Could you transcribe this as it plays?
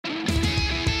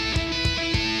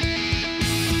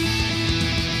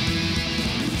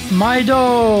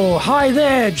Maido! Hi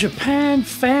there, Japan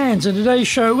fans. In today's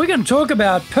show, we're going to talk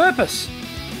about purpose.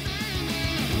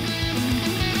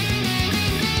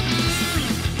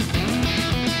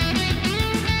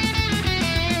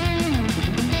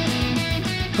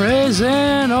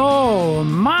 Present,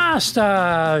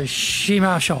 master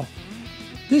shimashou.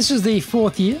 This is the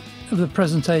fourth year of the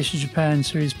Presentation Japan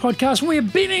series podcast. We're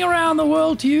beaming around the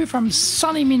world to you from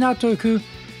sunny Minato-ku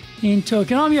in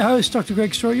Tokyo. I'm your host, Dr.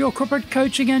 Greg Story, your corporate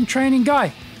coaching and training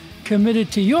guy,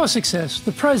 committed to your success,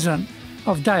 the president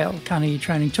of Dale Carnegie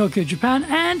Training Tokyo, Japan,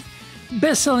 and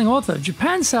best-selling author,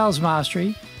 Japan Sales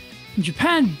Mastery,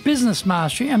 Japan Business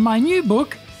Mastery, and my new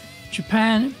book,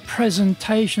 Japan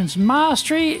Presentations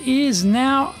Mastery, is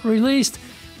now released.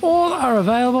 All are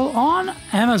available on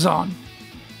Amazon.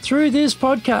 Through this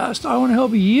podcast, I want to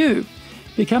help you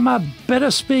become a better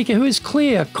speaker who is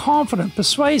clear, confident,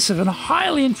 persuasive, and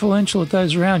highly influential at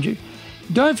those around you.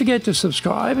 Don't forget to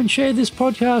subscribe and share this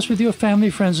podcast with your family,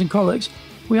 friends, and colleagues.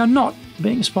 We are not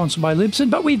being sponsored by Libsyn,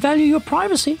 but we value your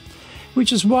privacy,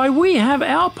 which is why we have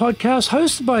our podcast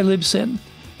hosted by Libsyn,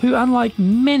 who, unlike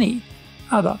many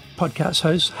other podcast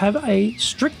hosts, have a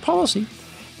strict policy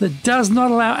that does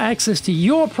not allow access to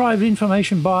your private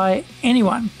information by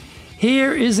anyone.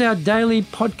 Here is our daily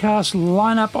podcast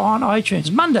lineup on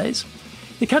iTunes. Mondays,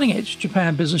 the Cutting Edge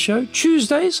Japan Business Show.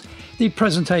 Tuesdays, the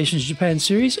Presentations Japan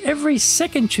series. Every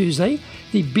second Tuesday,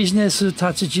 the Business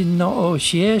Tatsujin no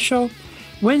Oshie Show.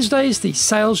 Wednesdays, the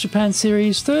Sales Japan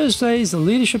series. Thursdays, the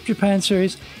Leadership Japan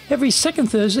series. Every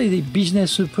second Thursday, the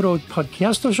Business Pro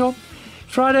Podcast Show.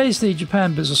 Fridays, the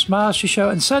Japan Business Mastery Show.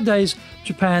 And Saturdays,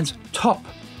 Japan's top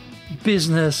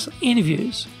business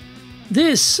interviews.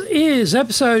 This is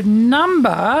episode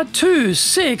number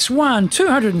 261.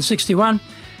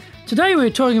 Today we're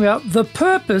talking about the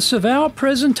purpose of our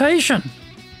presentation.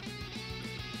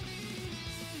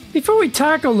 Before we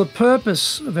tackle the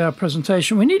purpose of our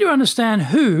presentation, we need to understand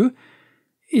who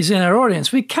is in our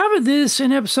audience. We covered this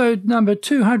in episode number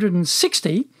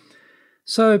 260,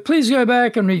 so please go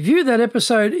back and review that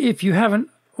episode if you haven't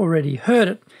already heard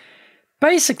it.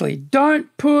 Basically,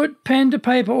 don't put pen to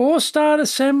paper or start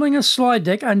assembling a slide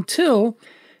deck until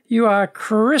you are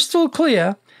crystal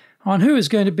clear on who is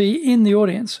going to be in the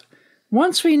audience.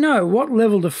 Once we know what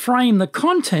level to frame the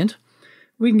content,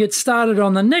 we can get started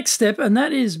on the next step, and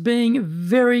that is being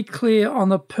very clear on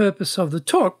the purpose of the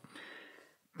talk.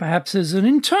 Perhaps there's an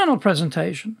internal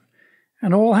presentation,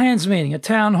 an all-hands meeting, a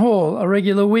town hall, a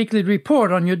regular weekly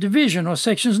report on your division or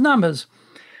section's numbers,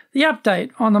 the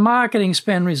update on the marketing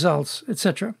spend results,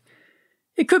 etc.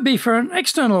 It could be for an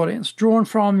external audience drawn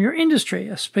from your industry,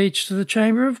 a speech to the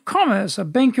Chamber of Commerce, a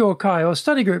benkyokai or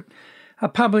study group, a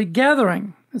public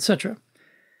gathering, etc.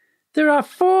 There are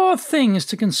 4 things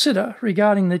to consider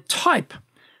regarding the type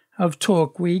of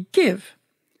talk we give.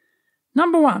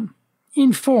 Number 1,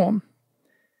 inform.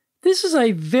 This is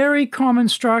a very common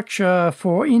structure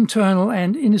for internal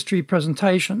and industry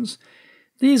presentations.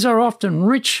 These are often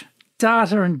rich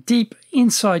data and deep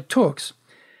insight talks.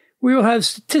 We will have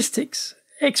statistics,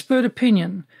 expert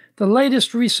opinion, the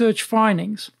latest research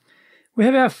findings. We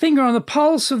have our finger on the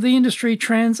pulse of the industry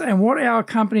trends and what our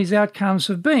company's outcomes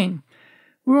have been.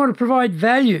 We want to provide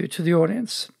value to the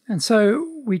audience, and so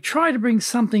we try to bring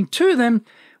something to them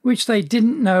which they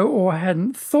didn't know or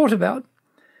hadn't thought about.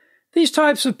 These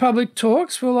types of public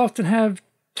talks will often have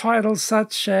titles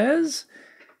such as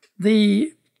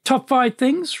the top 5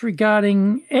 things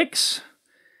regarding X,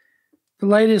 the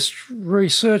latest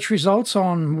research results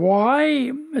on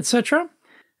Y, etc.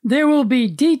 There will be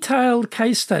detailed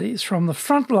case studies from the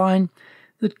front line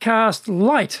that cast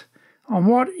light on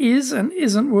what is and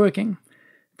isn't working.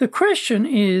 The question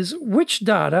is which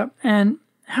data and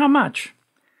how much.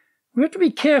 We have to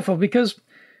be careful because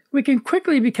we can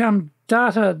quickly become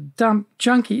data dump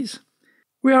junkies.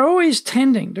 We are always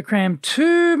tending to cram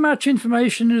too much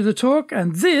information into the talk,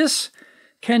 and this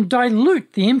can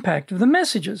dilute the impact of the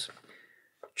messages.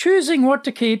 Choosing what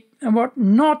to keep and what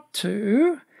not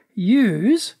to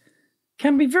use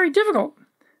can be very difficult,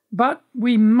 but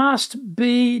we must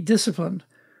be disciplined.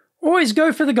 Always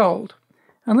go for the gold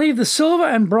and leave the silver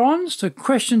and bronze to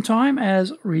question time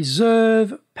as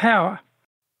reserve power.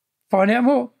 Find out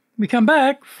more. We come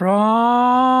back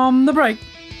from the break.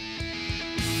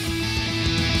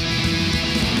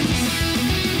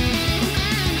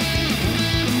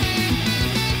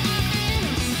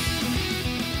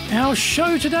 Our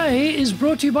show today is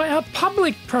brought to you by our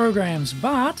public programs,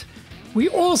 but we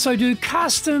also do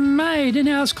custom-made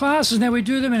in-house classes. Now, we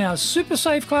do them in our super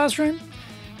safe classroom,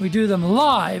 we do them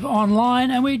live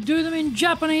online, and we do them in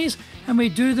Japanese, and we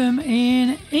do them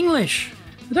in English.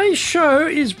 Today's show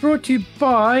is brought to you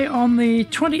by, on the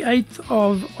 28th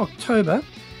of October,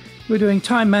 we're doing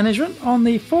time management. On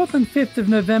the 4th and 5th of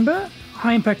November,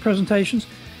 high impact presentations.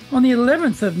 On the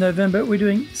 11th of November, we're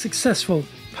doing successful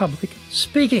public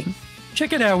speaking.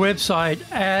 Check out our website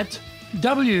at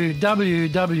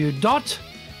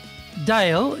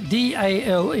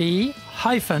www.dale-carnegie,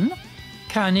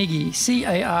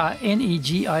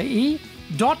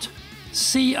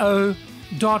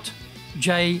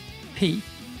 carnegie.co.jp.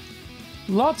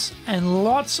 Lots and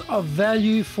lots of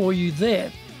value for you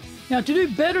there. Now, to do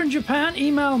better in Japan,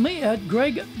 email me at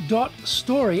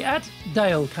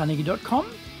greg.story@dalecarnegie.com.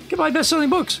 Get my best-selling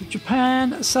books,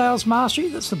 Japan Sales Mastery,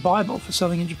 that's the Bible for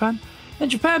selling in Japan,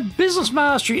 and Japan Business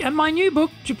Mastery, and my new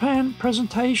book, Japan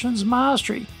Presentations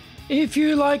Mastery. If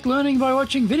you like learning by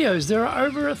watching videos, there are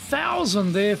over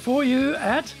 1,000 there for you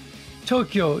at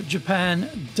Tokyo, Japan,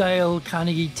 Dale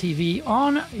Carnegie TV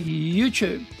on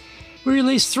YouTube. We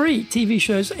release 3 TV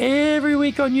shows every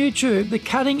week on YouTube. The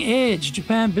Cutting Edge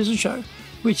Japan Business Show,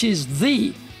 which is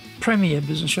the premier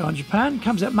business show in Japan,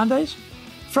 comes out Mondays.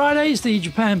 Fridays, the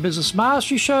Japan Business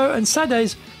Mastery Show, and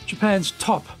Saturdays, Japan's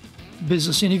top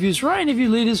business interviews, where I interview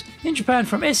leaders in Japan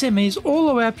from SMEs all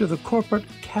the way up to the corporate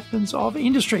captains of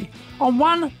industry on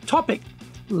one topic,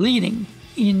 leading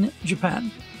in Japan.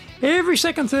 Every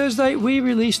second Thursday, we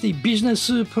release the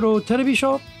Business Pro Television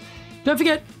Show. Don't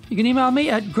forget, you can email me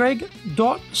at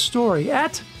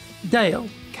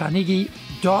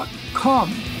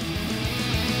greg.story@dalecarnegie.com.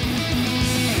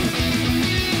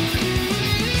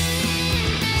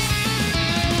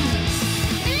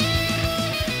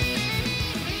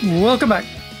 Welcome back.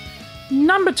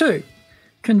 Number 2,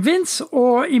 convince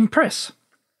or impress.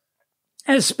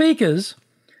 As speakers,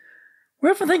 we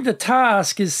often think the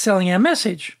task is selling our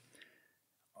message.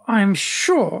 I'm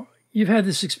sure you've had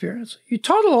this experience. You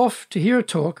toddle off to hear a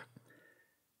talk,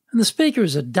 and the speaker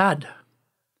is a dud.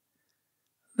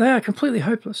 They are completely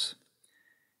hopeless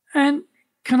and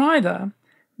can either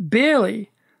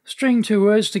barely string 2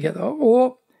 words together,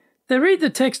 or they read the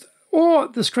text or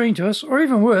the screen to us, or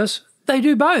even worse, they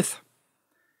do both.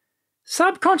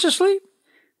 Subconsciously,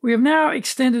 we have now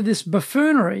extended this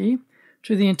buffoonery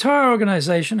to the entire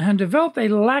organization and developed a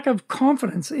lack of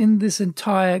confidence in this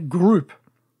entire group.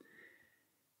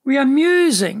 We are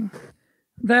musing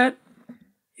that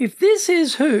if this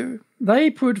is who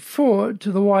they put forward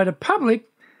to the wider public,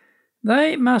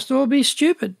 they must all be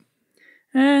stupid.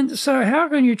 And so how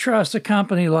can you trust a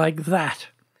company like that?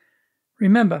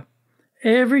 Remember,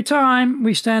 every time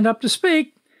we stand up to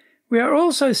speak, we are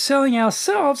also selling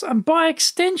ourselves and, by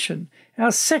extension,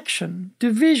 our section,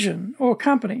 division, or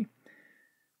company.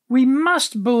 We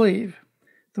must believe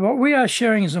that what we are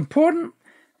sharing is important.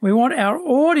 We want our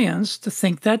audience to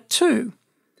think that too.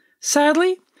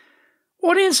 Sadly,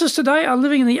 audiences today are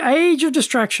living in the age of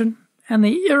distraction and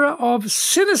the era of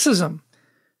cynicism.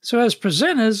 So as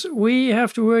presenters, we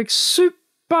have to work super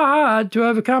hard to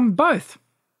overcome both.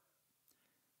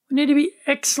 We need to be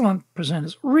excellent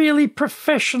presenters, really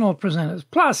professional presenters.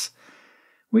 Plus,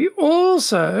 we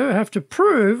also have to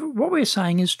prove what we're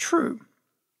saying is true.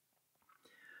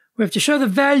 We have to show the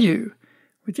value.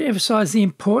 We have to emphasize the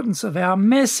importance of our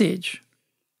message.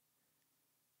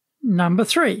 Number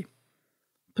 3,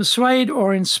 persuade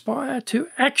or inspire to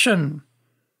action.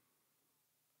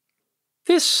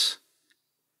 This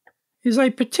is a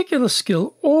particular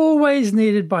skill always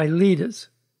needed by leaders.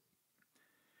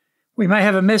 We may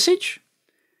have a message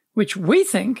which we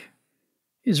think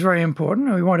is very important,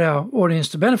 and we want our audience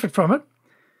to benefit from it.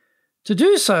 To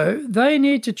do so, they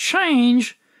need to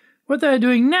change what they're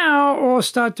doing now or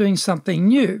start doing something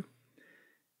new.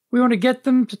 We want to get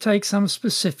them to take some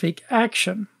specific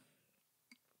action.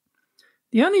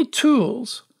 The only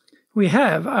tools we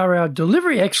have are our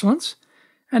delivery excellence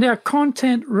and our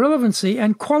content relevancy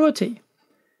and quality.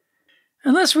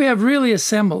 Unless we have really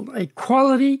assembled a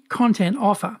quality content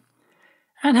offer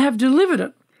and have delivered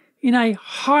it in a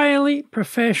highly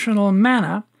professional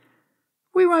manner,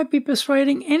 we won't be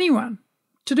persuading anyone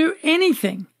to do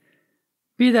anything,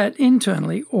 be that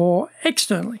internally or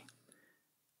externally.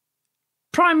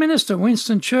 Prime Minister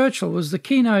Winston Churchill was the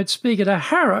keynote speaker to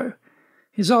Harrow,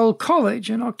 his old college,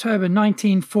 in October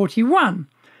 1941,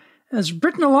 as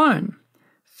Britain alone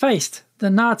faced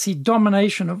the Nazi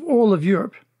domination of all of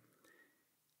Europe.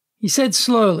 He said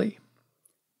slowly,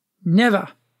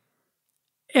 "Never,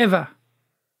 ever,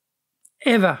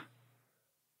 ever,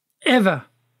 ever,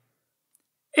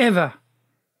 ever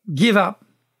give up."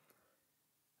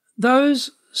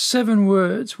 Those 7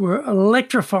 words were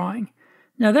electrifying.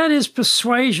 Now that is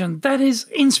persuasion, that is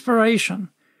inspiration.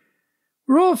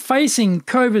 We're all facing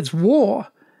COVID's war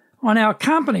on our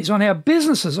companies, on our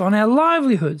businesses, on our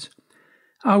livelihoods?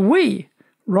 Are we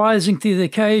rising to the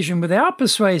occasion with our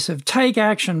persuasive take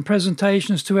action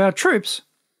presentations to our troops?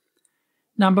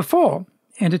 Number 4,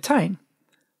 entertain.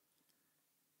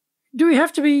 Do we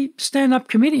have to be stand-up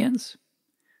comedians?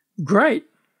 Great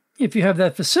if you have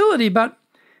that facility, but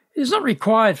it is not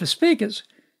required for speakers.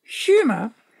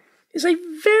 Humour is a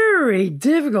very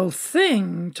difficult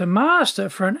thing to master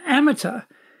for an amateur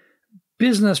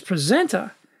business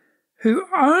presenter who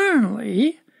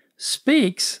only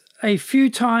speaks a few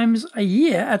times a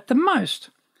year at the most.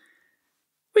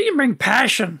 We can bring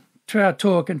passion to our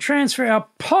talk and transfer our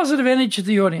positive energy to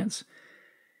the audience.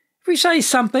 If we say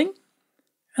something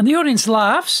and the audience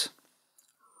laughs,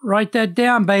 write that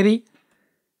down, baby,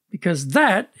 because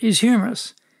that is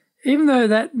humorous, even though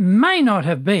that may not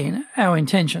have been our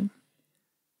intention.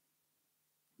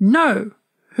 Know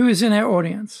who is in our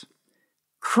audience.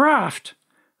 Craft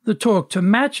the talk to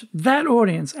match that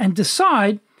audience and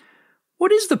decide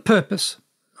what is the purpose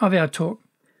of our talk.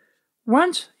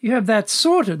 Once you have that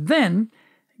sorted, then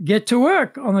get to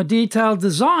work on the detailed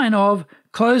design of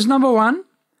close number 1,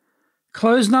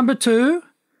 close number 2,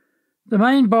 the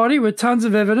main body with tons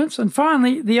of evidence, and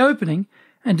finally the opening,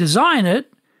 and design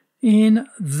it in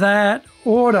that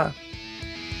order.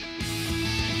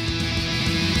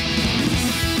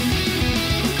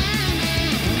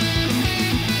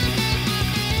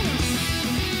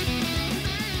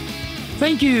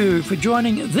 Thank you for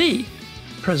joining the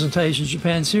Presentations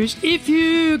Japan series. If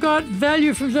you got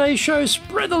value from today's show,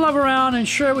 spread the love around and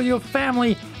share it with your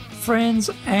family,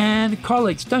 friends, and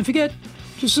colleagues. Don't forget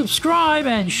to subscribe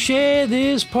and share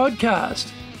this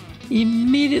podcast.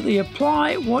 Immediately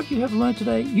apply what you have learned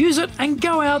today, use it, and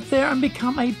go out there and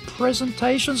become a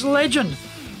presentations legend.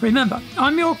 Remember,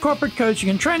 I'm your corporate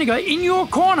coaching and training guy in your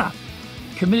corner,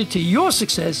 committed to your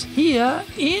success here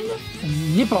in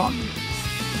Nippon.